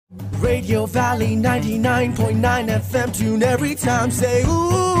Radio Valley 99.9 FM. Tune every time. Say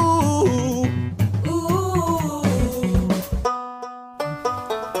ooh, ooh.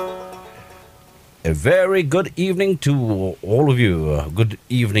 A very good evening to all of you. Good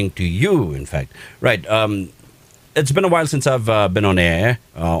evening to you, in fact. Right. It's been a while since I've been on air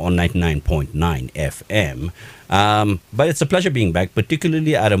on 99.9 FM. But it's a pleasure being back,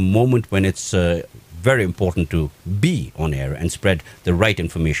 particularly at a moment when it's very important to be on air and spread the right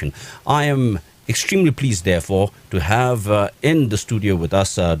information. I am extremely pleased, therefore, to have in the studio with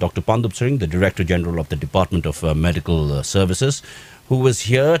us Dr. Pandup, Tshering, the Director General of the Department of Medical Services, who was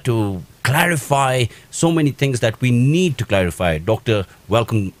here to clarify so many things that we need to clarify. Doctor,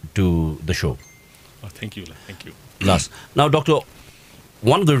 welcome to the show. Oh, thank you. Thank you. Now, Doctor,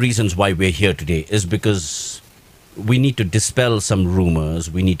 one of the reasons why we're here today is because we need to dispel some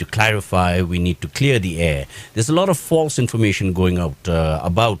rumors, we need to clarify, we need to clear the air. There's a lot of false information going out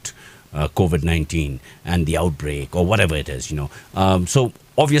about COVID-19 and the outbreak or whatever it is, So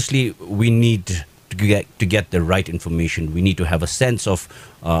obviously we need to get the right information. We need to have a sense of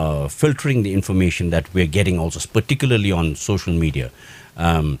filtering the information that we're getting also, particularly on social media.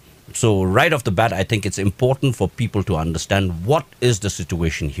 So right off the bat, I think it's important for people to understand what is the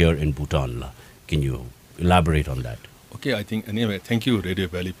situation here in Bhutan. Can you elaborate on that? Okay, I think, anyway, thank you, Radio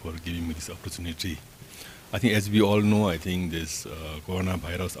Valley, for giving me this opportunity. I think, as we all know, I think this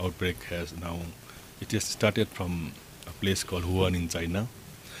coronavirus outbreak has started from a place called Wuhan in China.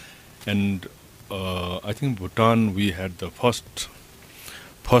 And I think Bhutan, we had the first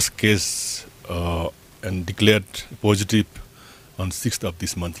case and declared positive on 6th of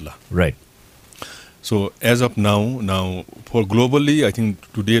this month. Right. So as of now for globally, I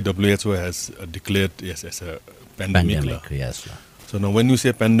think today WHO has declared as a pandemic. Yes. So now when you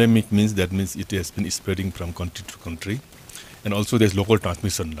say pandemic, that means it has been spreading from country to country. And also there's local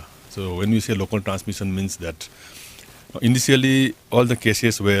transmission. So when you say local transmission means that initially all the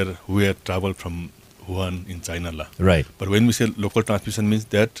cases were traveled from Wuhan in China. Right. But when we say local transmission means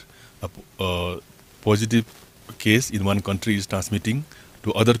that a positive case in one country is transmitting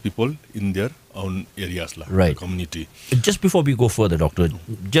to other people in their own areas, right. Community. Just before we go further, Doctor,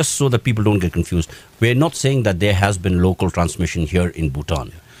 just so that people don't get confused, we're not saying that there has been local transmission here in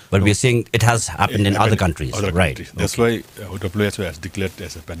Bhutan, but we're saying it has happened in other countries. Right. That's why WHO has declared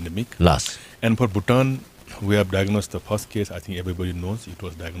as a pandemic. Last. And for Bhutan, we have diagnosed the first case. I think everybody knows it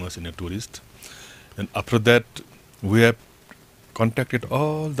was diagnosed in a tourist. And after that, we have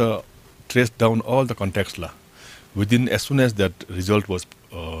traced down all the contacts. As soon as that result was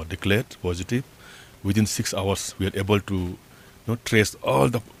declared positive, within 6 hours we are able to trace all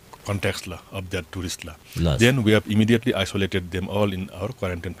the contacts of that tourist. Then we have immediately isolated them all in our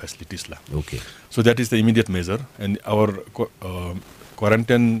quarantine facilities. Okay. So that is the immediate measure, and our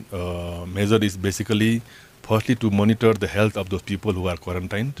quarantine measure is basically firstly to monitor the health of those people who are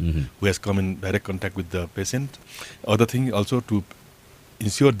quarantined, who has come in direct contact with the patient. Other thing also to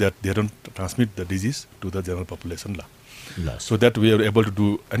ensure that they don't transmit the disease to the general population. So that we are able to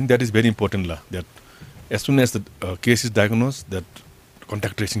do, and that is very important. That as soon as the case is diagnosed, that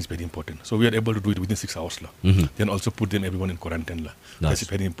contact tracing is very important. So we are able to do it within 6 hours. Then also put everyone in quarantine. That is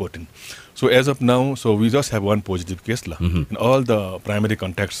very important. So as of now, so we just have one positive case. And all the primary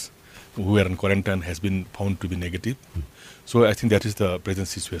contacts who are in quarantine has been found to be negative. So I think that is the present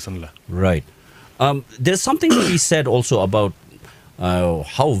situation. Right. There's something to be said also about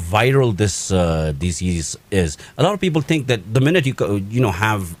how viral this disease is. A lot of people think that the minute you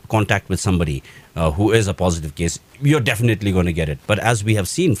have contact with somebody who is a positive case, you're definitely going to get it. But as we have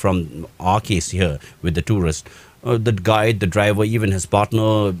seen from our case here with the tourist, the guide, the driver, even his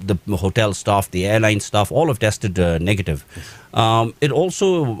partner, the hotel staff, the airline staff, all have tested negative. It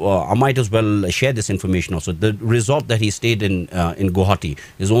also, I might as well share this information also. The resort that he stayed in Guwahati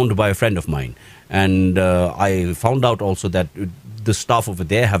is owned by a friend of mine. And I found out also that the staff over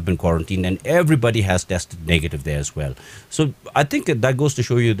there have been quarantined and everybody has tested negative there as well. So I think that goes to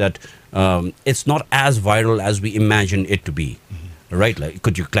show you that it's not as viral as we imagine it to be. Right?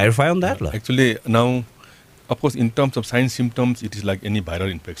 Could you clarify on that? Actually, now, of course, in terms of signs, symptoms, it is like any viral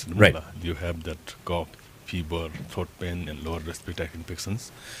infection. Right. You have that cough, fever, throat pain, and lower respiratory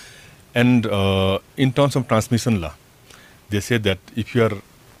infections. And in terms of transmission, they say that if you are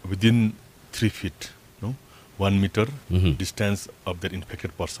within 3 feet, 1 meter distance of that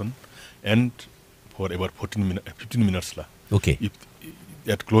infected person, and for about 15 minutes, okay. If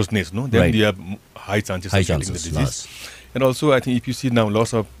at closeness, then right. you have high chances of getting the disease. And also, I think if you see now,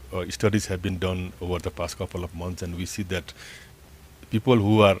 lots of studies have been done over the past couple of months, and we see that people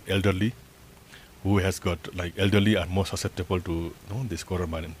who are elderly, who has got like elderly are more susceptible to this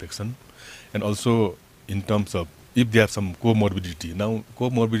coronavirus infection, and also in terms of if they have some comorbidity. Now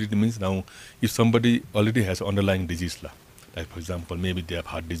comorbidity means now if somebody already has underlying disease, like for example maybe they have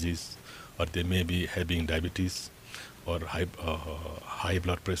heart disease, or they may be having diabetes, or high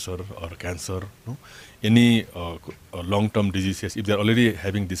blood pressure, or cancer, any long-term diseases. If they are already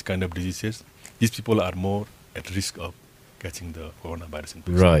having this kind of diseases, these people are more at risk of catching the coronavirus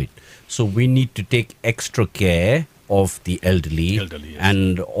infection. Right. So we need to take extra care of the elderly, Yes.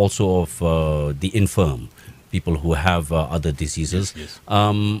 and also of the infirm, people who have other diseases. Yes.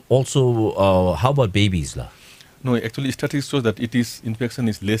 Also, how about babies, lah? No, actually statistics shows that infection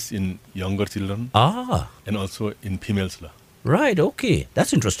is less in younger children and also in females. Right, okay.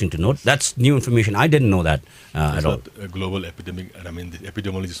 That's interesting to note. That's new information. I didn't know that at It's all. not a global epidemic, and I mean the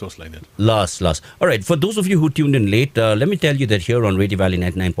epidemiology shows like that. Last. All right, for those of you who tuned in late, let me tell you that here on Radio Valley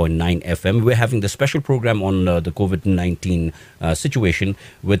 99.9 FM, we're having the special program on the COVID-19 situation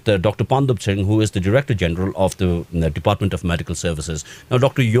with Dr. Pandup, Tshering, who is the Director General of the Department of Medical Services. Now,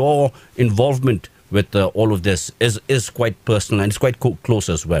 Doctor, your involvement with all of this is quite personal, and it's quite close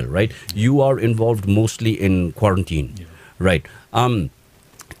as well, right? You are involved mostly in quarantine. Yeah. Right.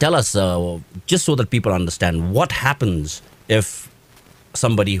 Tell us, just so that people understand, what happens if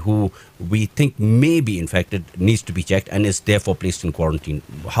somebody who we think may be infected needs to be checked and is therefore placed in quarantine?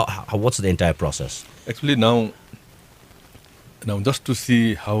 What's the entire process? Actually, now just to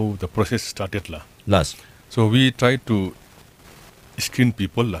see how the process started, Last. So we try to screen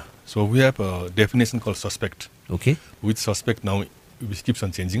people, So we have a definition called suspect. Okay. With suspect now, which keeps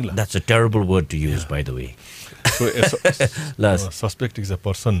on changing, That's a terrible word to use, by the way. So a suspect is a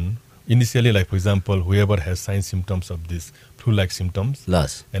person, initially, like for example, whoever has signs, symptoms of this flu-like symptoms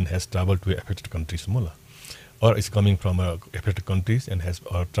and has traveled to affected countries, or is coming from affected countries and has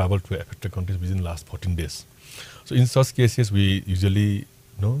traveled to affected countries within last 14 days. So in such cases, we usually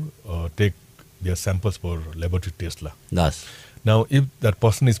take their samples for laboratory tests. Now, if that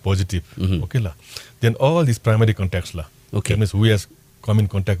person is positive, then all these primary contacts, that means who has come in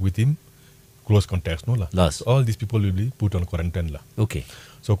contact with him, close contacts, So all these people will be put on quarantine. Okay.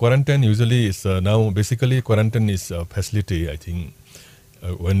 So quarantine usually is now basically quarantine is a facility. I think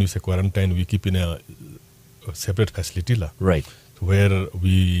when we say quarantine, we keep in a separate facility, right? Where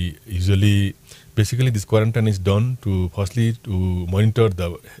we usually basically this quarantine is done to firstly to monitor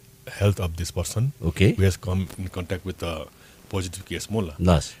the health of this person, who has come in contact with a positive case,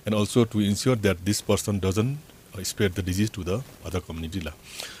 and also to ensure that this person doesn't spread the disease to the other community.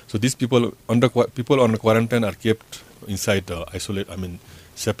 So these people on quarantine are kept inside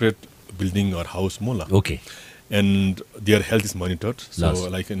separate building or house, and their health is monitored. So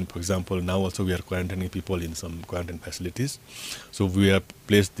like for example, now also we are quarantining people in some quarantine facilities. So we have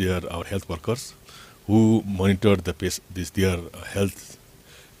placed there our health workers who monitor their health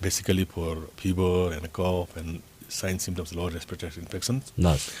basically for fever and cough and signs, symptoms, lower respiratory infections,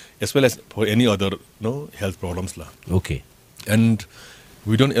 as well as for any other health problems. Okay. And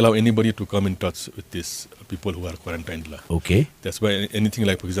we don't allow anybody to come in touch with these people who are quarantined. Okay. That's why anything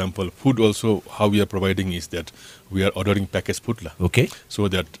like, for example, food also, how we are providing is that we are ordering packaged food. Okay. So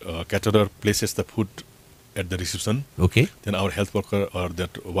that caterer places the food at the reception. Okay. Then our health worker or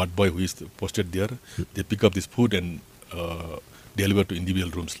that ward boy who is posted there, they pick up this food and deliver to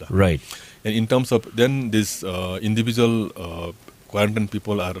individual rooms. Right. And in terms of then this individual quarantine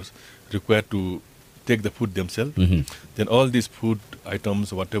people are required to take the food themselves. Then all these food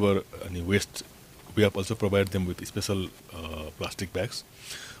items, whatever any waste, we have also provided them with special plastic bags.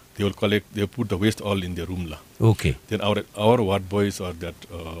 They will collect, they put the waste all in their room. Okay. Then our ward boys or that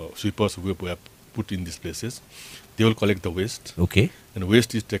sweepers who we have put in these places, they will collect the waste. Okay. And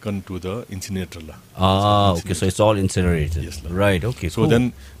waste is taken to the incinerator. Okay. So it's all incinerated. Yes. Right. Okay. So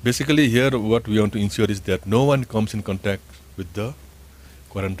then basically here what we want to ensure is that no one comes in contact with the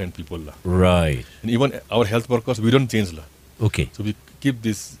quarantine people. Right. And even our health workers, we don't change. Okay. So we keep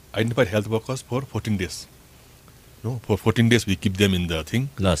these identified health workers for 14 days. For 14 days we keep them in the thing.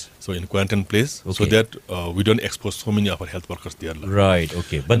 So in quarantine place, so that we don't expose so many of our health workers there. Right.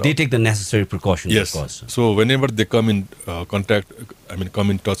 Okay. But they take the necessary precautions. Yes. Of course. So whenever they come in contact,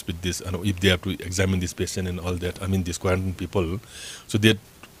 come in touch with this, and if they have to examine this patient and all that, these quarantine people, so they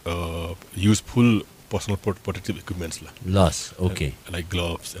use full personal protective equipments. Okay. Like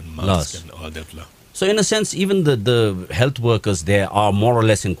gloves and masks and all that. So in a sense, even the health workers there are more or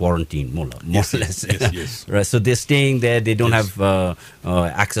less in quarantine, more or less. Yes. Right. So they're staying there. They don't have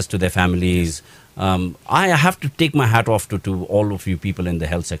access to their families. I have to take my hat off to all of you people in the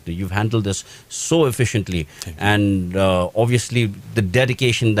health sector. You've handled this so efficiently, and obviously the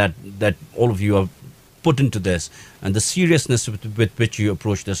dedication that all of you have put into this and the seriousness with which you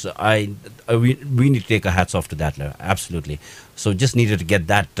approach this, we need to take our hats off to that. Absolutely. So just needed to get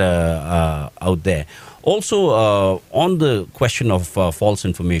that out there. Also, on the question of false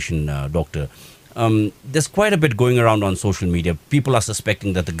information, Doctor, there's quite a bit going around on social media. People are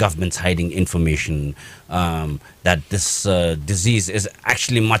suspecting that the government's hiding information, that this disease is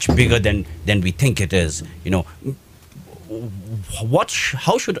actually much bigger than we think it is.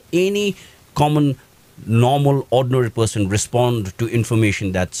 How should any common, normal, ordinary person respond to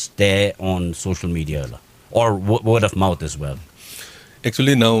information that's there on social media or word of mouth as well?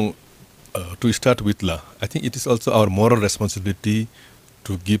 Actually, now, to start with, I think it is also our moral responsibility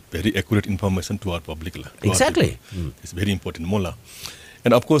to give very accurate information to our public. Exactly. It's very important.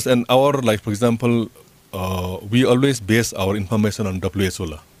 And of course, and our, like, for example, we always base our information on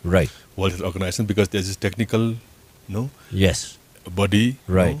WHO, right, World Health Organization, because there's this technical yes, body,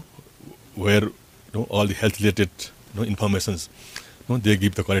 right, where all the health-related informations, they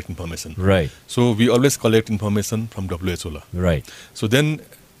give the correct information. Right. So we always collect information from WHO. Right. So then,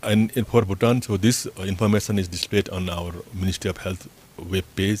 for Bhutan, so this information is displayed on our Ministry of Health web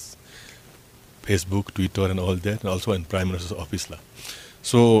page, Facebook, Twitter, and all that, and also in Prime Minister's office.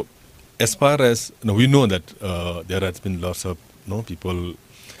 So as far as we know that there has been lots of people,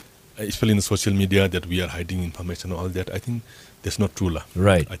 especially in the social media, that we are hiding information and all that. I think that's not true.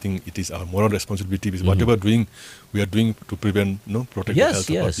 Right. I think it is our moral responsibility, because whatever we are doing to prevent, protect the health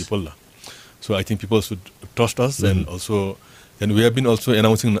of our people. So I think people should trust us, and also, and we have been also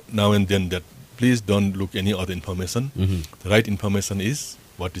announcing now and then that please don't look any other information. The right information is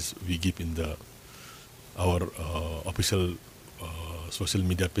what is we give in our official social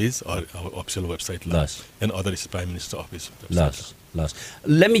media page or our official website, and other is Prime Minister Office website.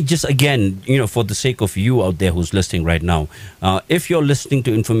 Let me just again, for the sake of you out there who's listening right now, if you're listening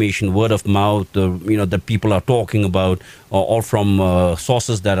to information, word of mouth, that people are talking about, or from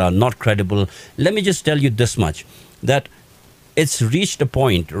sources that are not credible, let me just tell you this much, that it's reached a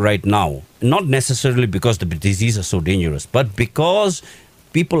point right now, not necessarily because the disease is so dangerous, but because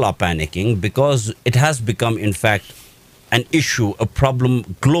people are panicking, because it has become, in fact, an issue, a problem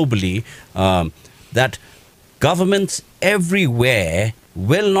globally, that governments everywhere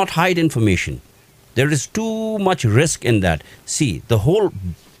will not hide information. There is too much risk in that. See, the whole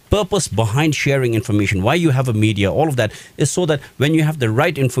purpose behind sharing information, why you have a media, all of that is so that when you have the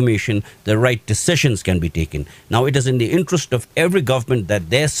right information, the right decisions can be taken. Now, it is in the interest of every government that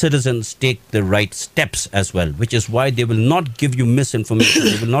their citizens take the right steps as well, which is why they will not give you misinformation,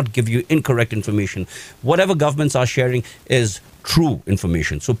 they will not give you incorrect information. Whatever governments are sharing is true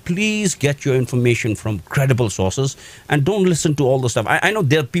information. So please get your information from credible sources and don't listen to all the stuff. I know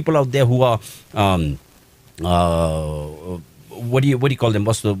there are people out there who are what do you call them?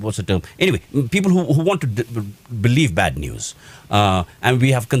 What's the term? Anyway, people who want to believe bad news, and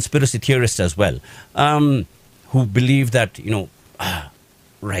we have conspiracy theorists as well, who believe that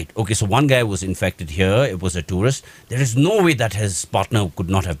right. Okay, so one guy was infected here. It was a tourist. There is no way that his partner could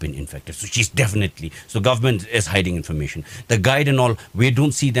not have been infected. So she's definitely. So government is hiding information. The guide and all, we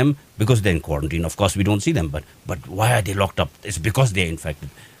don't see them because they're in quarantine. Of course, we don't see them. But why are they locked up? It's because they're infected.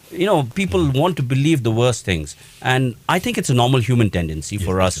 People want to believe the worst things. And I think it's a normal human tendency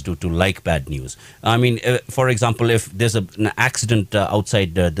for us to like bad news. I mean, for example, if there's an accident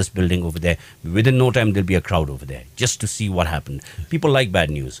outside this building over there, within no time there'll be a crowd over there just to see what happened. People like bad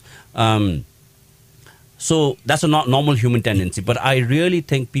news. So that's a normal human tendency. But I really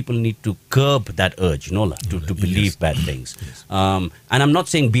think people need to curb that urge, to believe bad things. And I'm not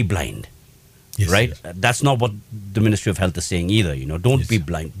saying be blind. Right? Yes. That's not what the Ministry of Health is saying either. Don't be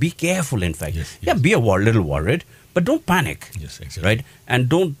blind. Be careful, in fact. Be a little worried, but don't panic. Yes, exactly. Right? And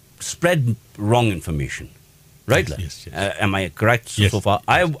don't spread wrong information. Right? Yes. Am I correct so far?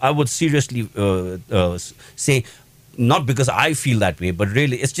 I would seriously say, not because I feel that way, but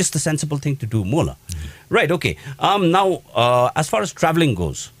really it's just a sensible thing to do, Mola. Right, okay. Now, as far as traveling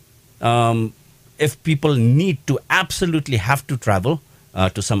goes, if people need to absolutely have to travel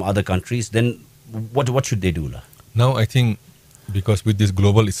to some other countries, then what should they do? Now, I think because with this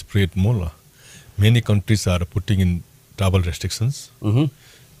global spread, many countries are putting in travel restrictions,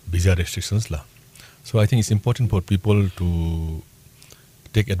 visa restrictions. So I think it's important for people to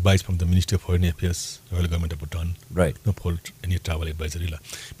take advice from the Ministry of Foreign Affairs, Royal Government of Bhutan, right? For any travel advisory.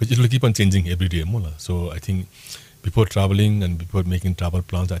 But it will keep on changing every day. So I think before traveling and before making travel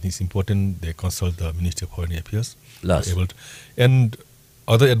plans, I think it's important they consult the Ministry of Foreign Affairs. And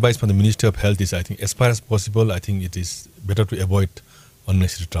other advice from the Ministry of Health is, I think, as far as possible, I think it is better to avoid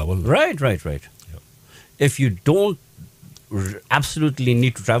unnecessary travel. Right. Yeah. If you don't absolutely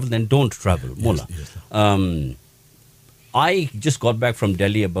need to travel, then don't travel. Mola. Yes. I just got back from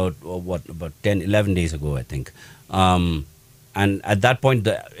Delhi about 10, 11 days ago, I think. And at that point,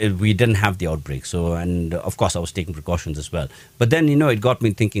 we didn't have the outbreak. So, and of course, I was taking precautions as well. But then, it got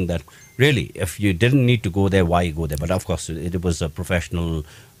me thinking that really, if you didn't need to go there, why go there? But of course, it was a professional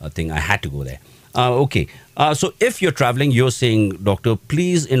thing. I had to go there. Okay. So if you're traveling, you're saying, Doctor,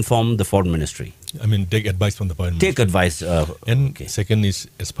 please inform the Foreign Ministry. I mean, take advice from the Foreign Ministry. Take advice. And okay. second is,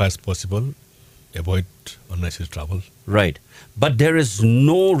 as far as possible, avoid unnecessary travel. Right. But there is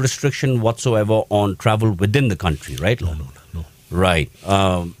no restriction whatsoever on travel within the country, right? No. Right.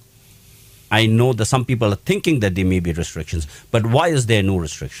 I know that some people are thinking that there may be restrictions, but why is there no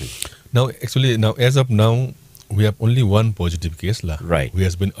restriction? Now, actually, as of now, we have only one positive case. Right. Who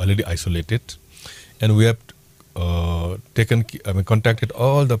has been already isolated. And we have contacted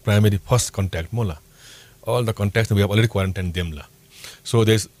all the primary first contact, all the contacts, we have already quarantined them. So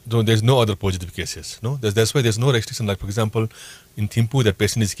there's no other positive cases. No, that's why there's no restriction. Like, for example, in Thimphu, that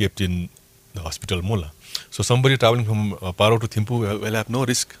patient is kept in the hospital. So somebody traveling from Paro to Thimphu will have no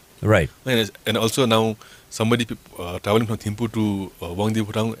risk. Right. And also now somebody traveling from Thimphu to Wangdi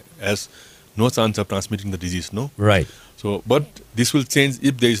Phutang has no chance of transmitting the disease. No. Right. So, but this will change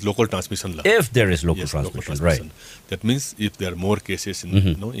if there is local transmission. If there is local Yes, transmission, local right. That means if there are more cases in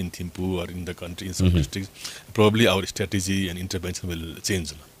in Thimphu or in the country, in some districts, probably our strategy and intervention will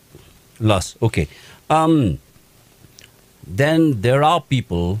change. Loss. Okay. Then there are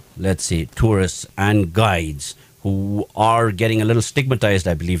people, let's say tourists and guides, who are getting a little stigmatized,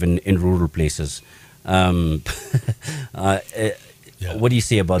 I believe, in rural places. What do you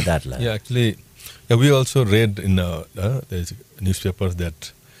say about that, lad? Yeah, actually, we also read in there's newspapers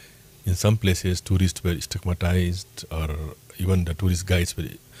that in some places tourists were stigmatized, or even the tourist guides were.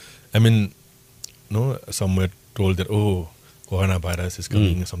 I mean, some were told that coronavirus is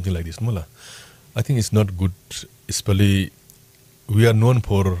coming, something like this. I think it's not good. Especially, we are known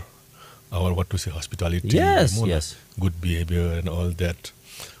for our hospitality. Yes. Good behavior and all that.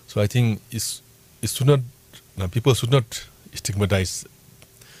 So I think people should not stigmatize.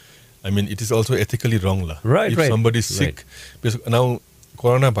 I mean, it is also ethically wrong. Right. If somebody is sick, because now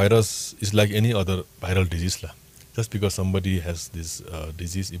coronavirus is like any other viral disease. Just because somebody has this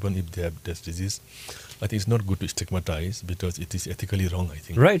disease, even if they have this disease, I think it's not good to stigmatize, because it is ethically wrong, I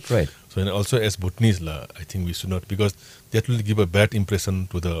think. Right. So, and also as Bhutanese, I think we should not, because that will give a bad impression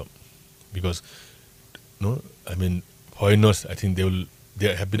to because foreigners, I think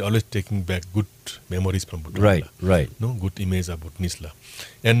they have been always taking back good memories from Bhutan. Right. Good image of Bhutanese.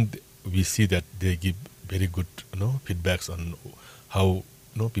 And we see that they give very good feedbacks on how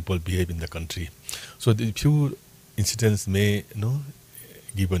people behave in the country. So the few incidents may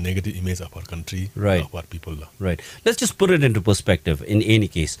give a negative image of our country, of our people. Right. Let's just put it into perspective. In any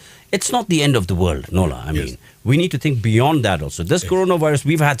case, it's not the end of the world, Nola. I mean, we need to think beyond that also. This coronavirus,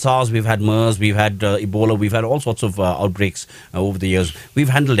 we've had SARS, we've had MERS, we've had Ebola, we've had all sorts of outbreaks over the years. We've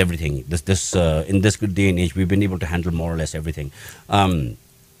handled everything. This in this day and age, we've been able to handle more or less everything.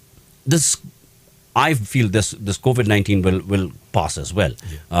 I feel this COVID-19 will pass as well.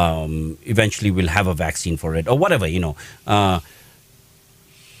 Eventually, we'll have a vaccine for it or whatever.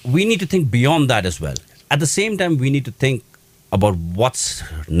 We need to think beyond that as well. At the same time, we need to think about what's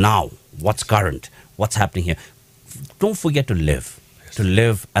now, what's current, what's happening here. Don't forget to live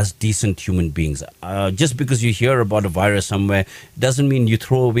as decent human beings. Just because you hear about a virus somewhere doesn't mean you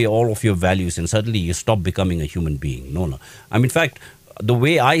throw away all of your values and suddenly you stop becoming a human being. No. I mean, in fact, the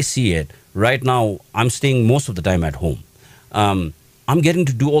way I see it, right now, I'm staying most of the time at home. I'm getting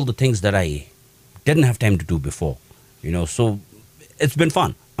to do all the things that I didn't have time to do before. So it's been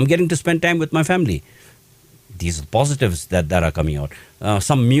fun. I'm getting to spend time with my family. These are positives that are coming out.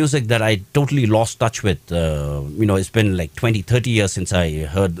 Some music that I totally lost touch with. It's been like 20, 30 years since I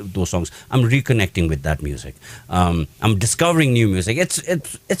heard those songs. I'm reconnecting with that music. I'm discovering new music.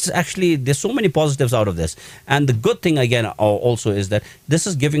 It's actually, there's so many positives out of this. And the good thing again also is that this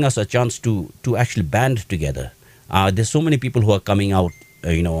is giving us a chance to actually band together. There's so many people who are coming out,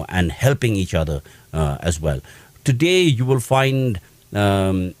 and helping each other as well. Today you will find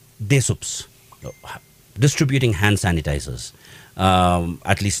DSUPs distributing hand sanitizers,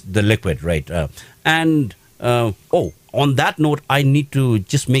 at least the liquid, right? On that note, I need to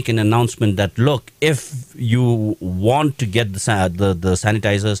just make an announcement that, look, if you want to get the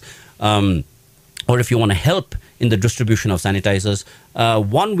sanitizers, or if you want to help in the distribution of sanitizers.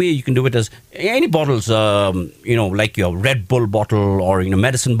 One way you can do it is any bottles, like your Red Bull bottle or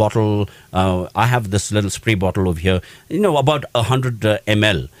medicine bottle. I have this little spray bottle over here, about 100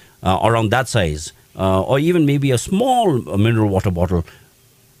 ml, around that size, or even maybe a small mineral water bottle.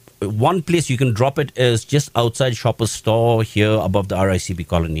 One place you can drop it is just outside Shoppers Store here above the RICB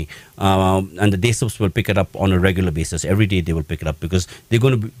colony. And the day subs will pick it up on a regular basis. Every day they will pick it up because they're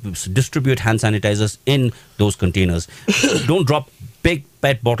going to distribute hand sanitizers in those containers. Don't drop big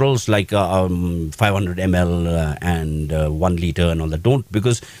pet bottles like 500 ml and 1 liter and all that. Don't,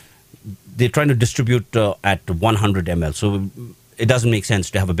 because they're trying to distribute at 100 ml. So it doesn't make sense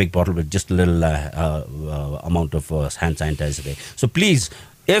to have a big bottle with just a little amount of hand sanitizer there. So please,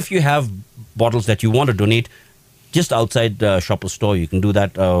 if you have bottles that you want to donate, just outside Shoppers Store, you can do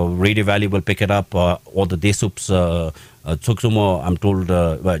that. Radio Valley will pick it up, or the Desup's Tsuksumo, I'm told,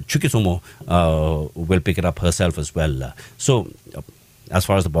 Chukisumo will pick it up herself as well. As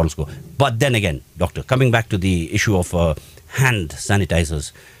far as the bottles go. But then again, Doctor, coming back to the issue of hand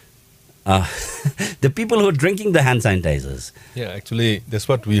sanitizers, the people who are drinking the hand sanitizers. Yeah, actually, that's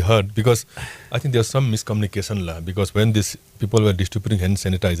what we heard, because I think there's some miscommunication, because when these people were distributing hand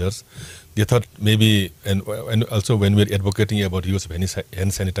sanitizers, they thought maybe, and also when we were advocating about use of hand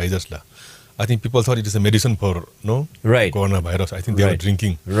sanitizers, I think people thought it is a medicine for coronavirus. I think they are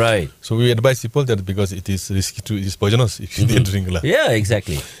drinking. Right. So we advise people that because it is risky it is poisonous if they drink. Yeah,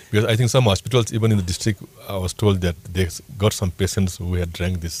 exactly. Because I think some hospitals, even in the district, I was told that they got some patients who had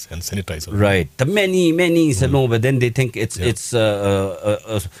drank this hand sanitizer. Right. The many said no, but then they think it's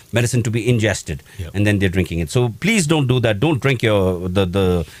medicine to be ingested, and then they're drinking it. So please don't do that. Don't drink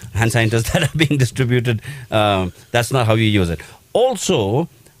the hand sanitizers that are being distributed. That's not how you use it. Also,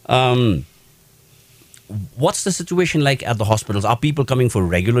 what's the situation like at the hospitals? Are people coming for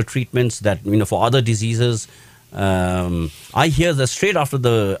regular treatments that, for other diseases? I hear that straight after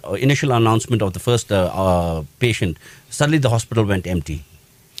the initial announcement of the first patient, suddenly the hospital went empty.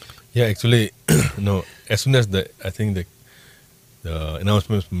 Yeah, actually, as soon as the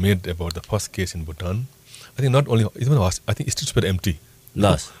announcement was made about the first case in Bhutan, I think not only, I think streets were empty.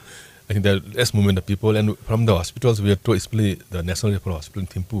 Less. I think there was less movement of people, and from the hospitals, we are told, especially the National Referral Hospital in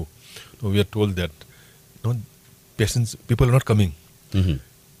Thimphu, we are told that people are not coming to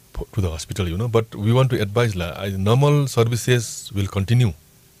the hospital, but we want to advise, normal services will continue,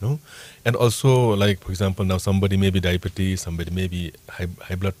 and also, like, for example, now somebody may be diabetes, somebody may be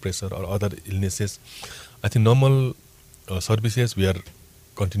high blood pressure or other illnesses. I think normal services we are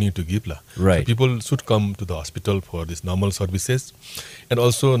continuing to give. Right. So people should come to the hospital for these normal services. And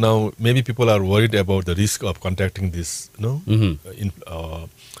also now, maybe people are worried about the risk of contracting this,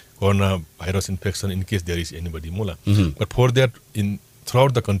 coronavirus infection in case there is anybody. But for that,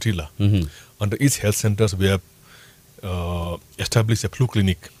 throughout the country, under each health centers, we have established a flu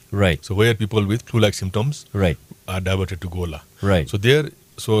clinic. Right. So where people with flu-like symptoms are diverted to go. Right. So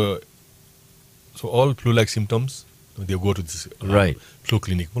so all flu-like symptoms, they go to this flu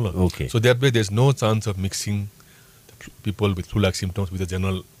clinic. Okay. So that way, there's no chance of mixing the people with flu-like symptoms with the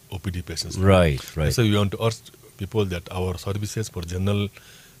general OPD patients. Right. So we want to urge people that our services for general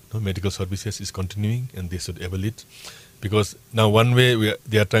medical services is continuing, and they should avail it, because now one way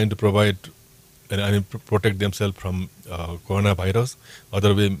they are trying to provide and protect themselves from coronavirus.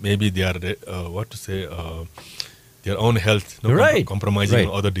 Other way, maybe they are their own health compromising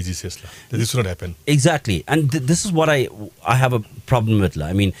on other diseases. This should not happen. Exactly, and this is what I have a problem with.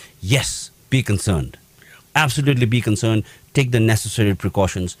 I mean, yes, be concerned, absolutely be concerned. Take the necessary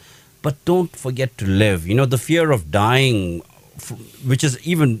precautions, but don't forget to live. The fear of dying, which is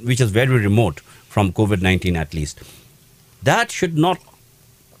very remote from COVID-19 at least, that should not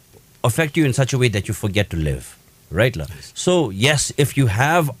affect you in such a way that you forget to live, right? Yes. So yes, if you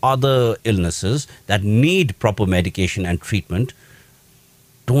have other illnesses that need proper medication and treatment,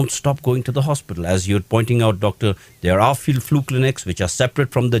 don't stop going to the hospital. As you're pointing out, Doctor, there are flu clinics which are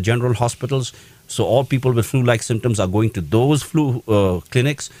separate from the general hospitals. So all people with flu-like symptoms are going to those flu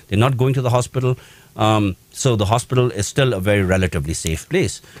clinics. They're not going to the hospital. So the hospital is still a very relatively safe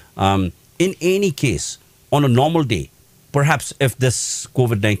place. In any case, on a normal day, perhaps if this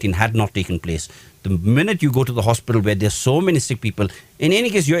COVID-19 had not taken place, the minute you go to the hospital where there's so many sick people, in any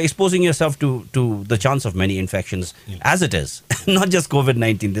case, you're exposing yourself to the chance of many infections as it is. Not just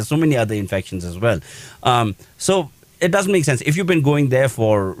COVID-19. There's so many other infections as well. So it doesn't make sense. If you've been going there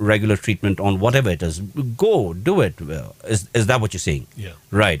for regular treatment on whatever it is, go, do it. Is that what you're saying? Yeah.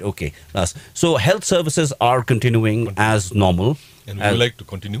 Right, okay. So health services are continuing as normal. And we would like to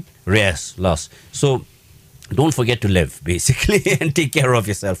continue. Yes, Las. So don't forget to live, basically, and take care of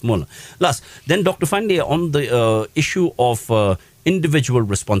yourself, Mullah. Last, then Dr. Fande, on the issue of individual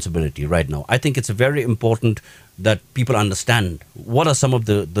responsibility right now, I think it's very important that people understand what are some of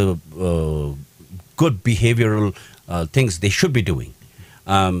the good behavioral things they should be doing.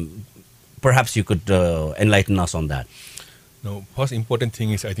 Perhaps you could enlighten us on that. Now, first important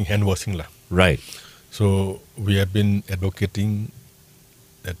thing is, I think, hand washing lah. Right. So we have been advocating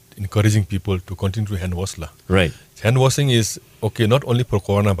that, encouraging people to continue to hand wash lah. Right. Hand washing is okay not only for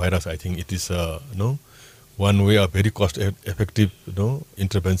coronavirus. I think it is one way of very cost effective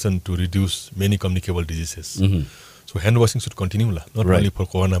intervention to reduce many communicable diseases. Mm-hmm. So hand washing should continue lah, not only for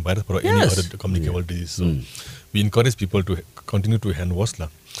coronavirus, but any other communicable disease. So we encourage people to continue to hand wash lah,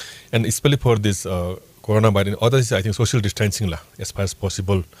 and especially for this coronavirus. Others, I think, social distancing lah, as far as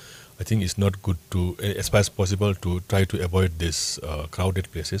possible. I think it's not good to, as far as possible, to try to avoid this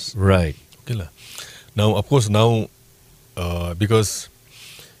crowded places. Right. Okay lah. Now, of course, because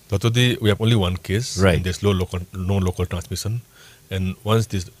we have only one case, right, and there's no local transmission, and once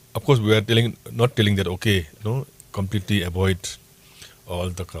this, of course, we are not telling that completely avoid all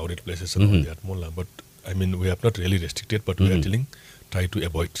the crowded places and all that, Mullah. But I mean, we have not really restricted, but we are telling try to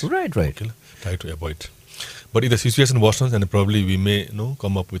avoid. Right. Okay, try to avoid. But if the situation worsens, then probably we may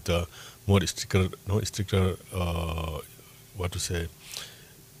come up with a more stricter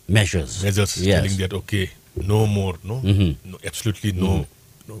measures. Yes. Telling that no more, absolutely no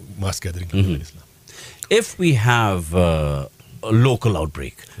mass gathering. If we have a local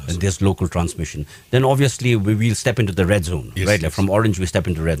outbreak and there's local transmission, then obviously we will step into the red zone, right? Yes. Like from orange, we step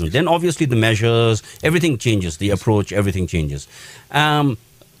into red zone. Then obviously the measures, everything changes, the approach, everything changes.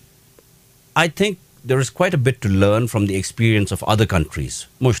 I think there is quite a bit to learn from the experience of other countries.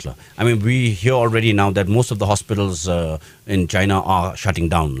 Mushla. I mean, we hear already now that most of the hospitals in China are shutting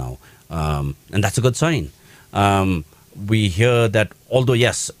down now. And that's a good sign. We hear that, although,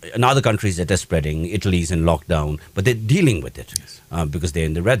 yes, in other countries it is spreading, Italy's in lockdown, but they're dealing with it because they're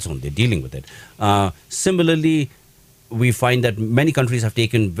in the red zone, they're dealing with it. Similarly, we find that many countries have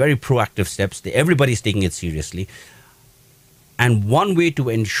taken very proactive steps. Everybody's taking it seriously. And one way to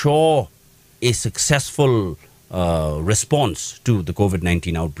ensure a successful response to the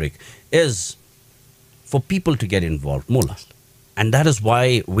COVID-19 outbreak is for people to get involved, Mullah. And that is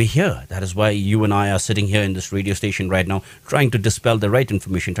why we're here. That is why you and I are sitting here in this radio station right now, trying to dispel the right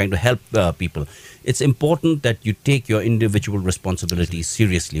information, trying to help people. It's important that you take your individual responsibilities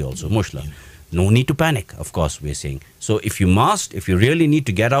seriously also, Mushla. No need to panic, of course, we're saying. So if you really need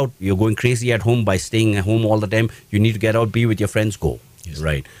to get out, you're going crazy at home by staying at home all the time, you need to get out, be with your friends, go. Yes.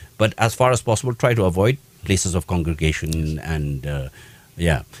 Right. But as far as possible, try to avoid places of congregation and,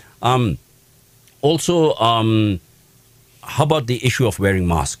 Also, how about the issue of wearing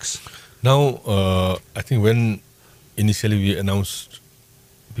masks? Now, I think when initially we announced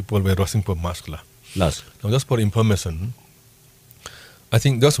people were rushing for masks. Now, just for information, I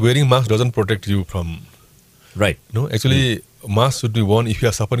think just wearing mask doesn't protect you from... Right. No, actually, mask should be worn if you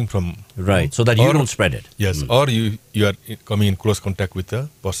are suffering from... Right, so that you don't spread it. Yes, or you are coming in close contact with a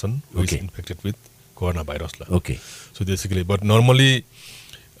person who is infected with coronavirus. Okay. So basically, but normally...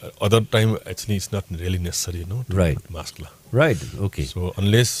 other time, actually, it's not really necessary, to put mask. Right. Okay. So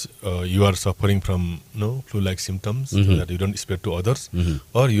unless you are suffering from flu-like symptoms, so that you don't spread to others,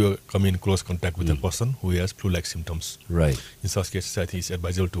 or you come in close contact with a person who has flu-like symptoms. Right. In such cases, I think it's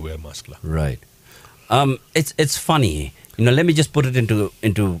advisable to wear mask. Right. It's funny. Let me just put it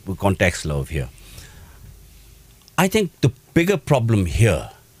into context of here. I think the bigger problem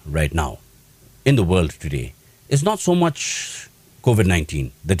here right now in the world today is not so much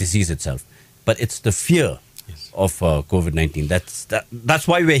COVID-19, the disease itself, but it's the fear of COVID-19. That's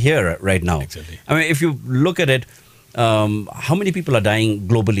why we're here right now. Exactly. I mean, if you look at it, how many people are dying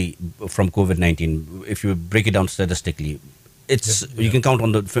globally from COVID-19? If you break it down statistically, you can count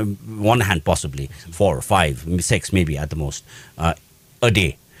on one hand possibly 4, 5, 6 maybe at the most a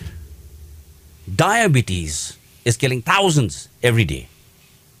day. Diabetes is killing thousands every day.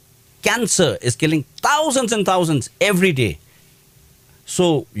 Cancer is killing thousands and thousands every day.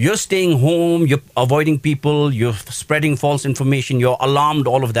 So you're staying home, you're avoiding people, you're spreading false information, you're alarmed,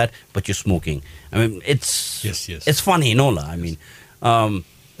 all of that, but you're smoking. I mean, it's funny, Nola. I mean,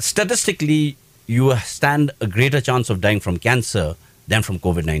 statistically, you stand a greater chance of dying from cancer than from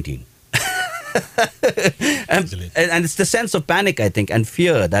COVID-19. and it's the sense of panic, I think, and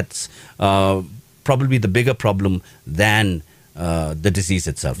fear that's probably the bigger problem than the disease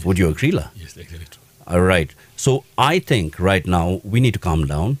itself. Would you agree, La? Yes, exactly true. All right. So I think right now we need to calm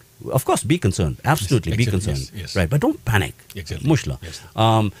down. Of course, be concerned. Absolutely, be concerned. Yes. Right, but don't panic. Exactly. Mushla. Yes.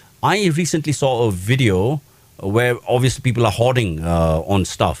 I recently saw a video where obviously people are hoarding on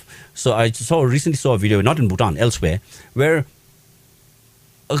stuff. So I recently saw a video, not in Bhutan, elsewhere, where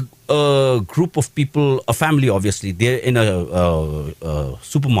a group of people, a family obviously, they're in a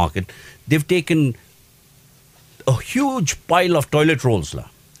supermarket. They've taken a huge pile of toilet rolls,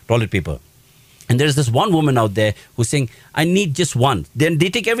 toilet paper. And there's this one woman out there who's saying, I need just one. Then they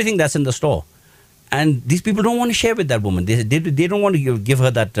take everything that's in the store. And these people don't want to share with that woman. They don't want to give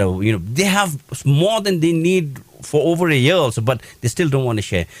her that, they have more than they need for over a year also, but they still don't want to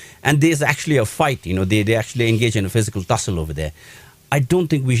share. And there's actually a fight, they actually engage in a physical tussle over there. I don't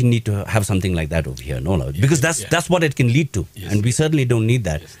think we need to have something like that over here, because that's what it can lead to. Yes, and we certainly don't need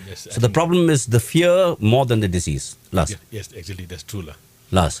that. Yes, so the problem is the fear more than the disease. Last. Yes, exactly, that's true.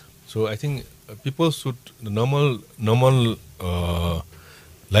 Last. So I think people should, the normal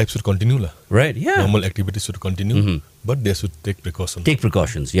life should continue. Right, yeah. Normal activities should continue, but they should take precautions. Take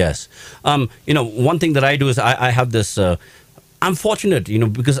precautions, yes. One thing that I do is I have this... I'm fortunate,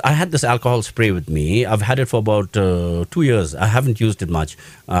 because I had this alcohol spray with me. I've had it for about 2 years. I haven't used it much.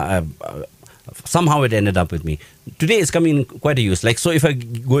 Somehow it ended up with me. Today it's coming in quite a use. Like, so if I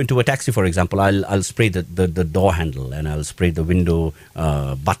go into a taxi, for example, I'll spray the door handle, and I'll spray the window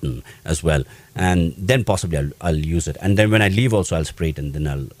button as well. And then possibly I'll use it. And then when I leave also, I'll spray it, and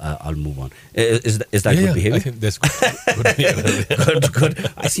then I'll move on. Is that good behavior? I think that's good behavior.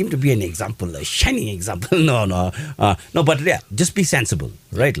 Good. I seem to be an example, a shining example. No, but yeah, just be sensible,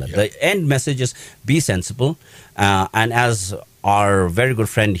 right? Yeah. The end message is be sensible. And as our very good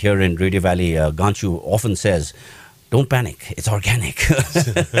friend here in Radio Valley, Ganchu, often says, don't panic. It's organic.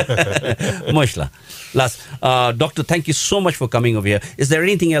 Moshla. Last, Doctor, thank you so much for coming over here. Is there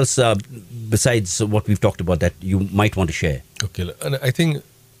anything else besides what we've talked about that you might want to share? Okay. And I think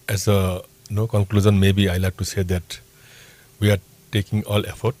as a conclusion, maybe I like to say that we are taking all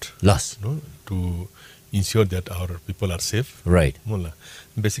effort to ensure that our people are safe. Right.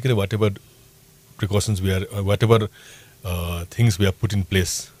 Basically, whatever precautions we are, whatever things we have put in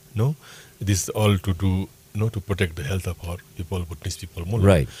place, this is all to do, to protect the health of our people, Bhutanese people.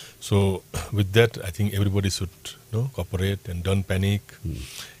 Right. So with that, I think everybody should cooperate and don't panic,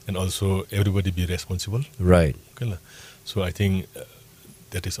 and also everybody be responsible. Right. Okay. So I think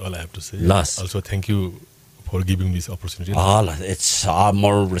that is all I have to say. Last. Also, thank you for giving me this opportunity. It's our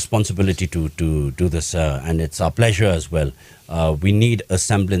moral responsibility to do this, and it's our pleasure as well. We need a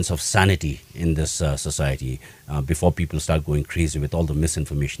semblance of sanity in this society before people start going crazy with all the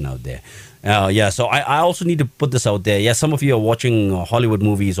misinformation out there. So I also need to put this out there. Yeah, some of you are watching Hollywood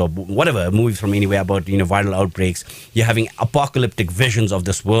movies or whatever, movies from anywhere about viral outbreaks. You're having apocalyptic visions of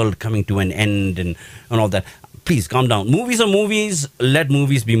this world coming to an end and all that. Please calm down. Movies are movies. Let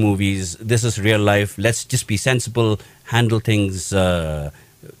movies be movies. This is real life. Let's just be sensible, handle things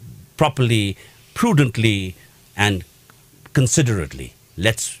properly, prudently, and considerately.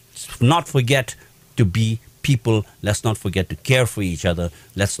 Let's not forget to be people. Let's not forget to care for each other.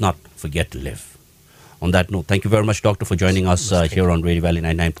 Let's not forget to live. On that note, thank you very much, Doctor, for joining us here on Radio Valley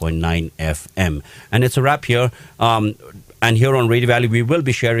 99.9 FM. And it's a wrap here. And here on Radio Valley, we will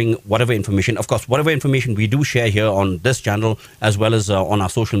be sharing whatever information. Of course, whatever information we do share here on this channel, as well as on our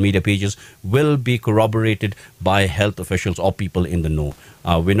social media pages, will be corroborated by health officials or people in the know.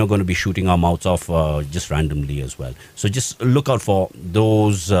 We're not going to be shooting our mouths off just randomly as well. So just look out for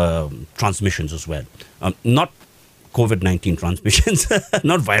those transmissions as well. Not COVID-19 transmissions,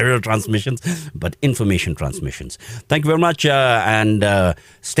 not viral transmissions, but information transmissions. Thank you very much, and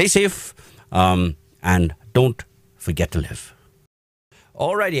stay safe, and don't forget to live.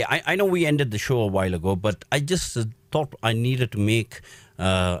 Alrighty, I know we ended the show a while ago, but I just thought I needed to make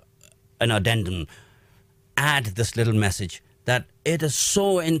an addendum, add this little message that it is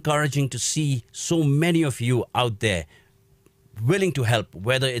so encouraging to see so many of you out there willing to help,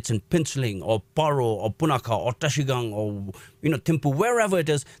 whether it's in Tshering or Paro or Punakha or Tshering or Thimphu, wherever it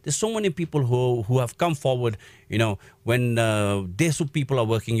is. There's so many people who have come forward. When Desu people are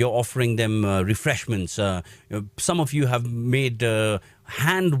working, you're offering them refreshments. Some of you have made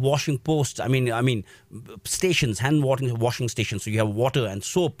hand washing posts. I mean stations, hand washing stations. So you have water and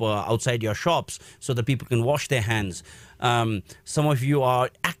soap outside your shops so that people can wash their hands. Some of you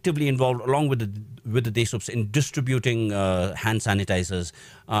are actively involved, along with the Desups, in distributing hand sanitizers.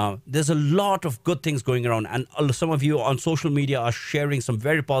 There's a lot of good things going around, and some of you on social media are sharing some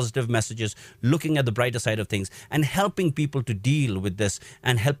very positive messages, looking at the brighter side of things and helping people to deal with this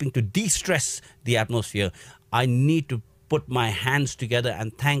and helping to de-stress the atmosphere. I need to put my hands together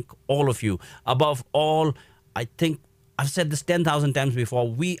and thank all of you. Above all, I think I've said this 10,000 times before,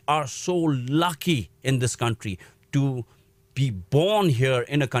 we are so lucky in this country to be born here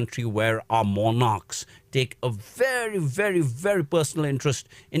in a country where our monarchs take a very, very, very personal interest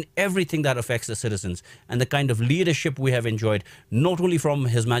in everything that affects the citizens, and the kind of leadership we have enjoyed, not only from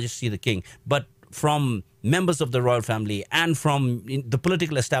His Majesty the King, but from members of the royal family and from the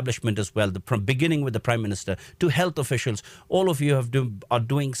political establishment as well, from beginning with the Prime Minister to health officials. All of you are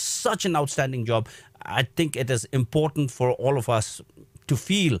doing such an outstanding job. I think it is important for all of us to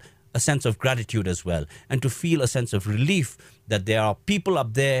feel a sense of gratitude as well, and to feel a sense of relief that there are people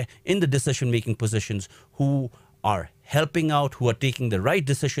up there in the decision-making positions who are helping out, who are taking the right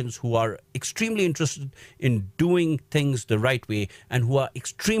decisions, who are extremely interested in doing things the right way, and who are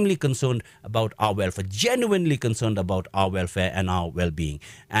extremely concerned about our welfare, genuinely concerned about our welfare and our well-being.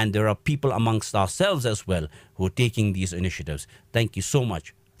 And there are people amongst ourselves as well who are taking these initiatives. Thank you so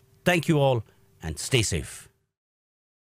much. Thank you all, and stay safe.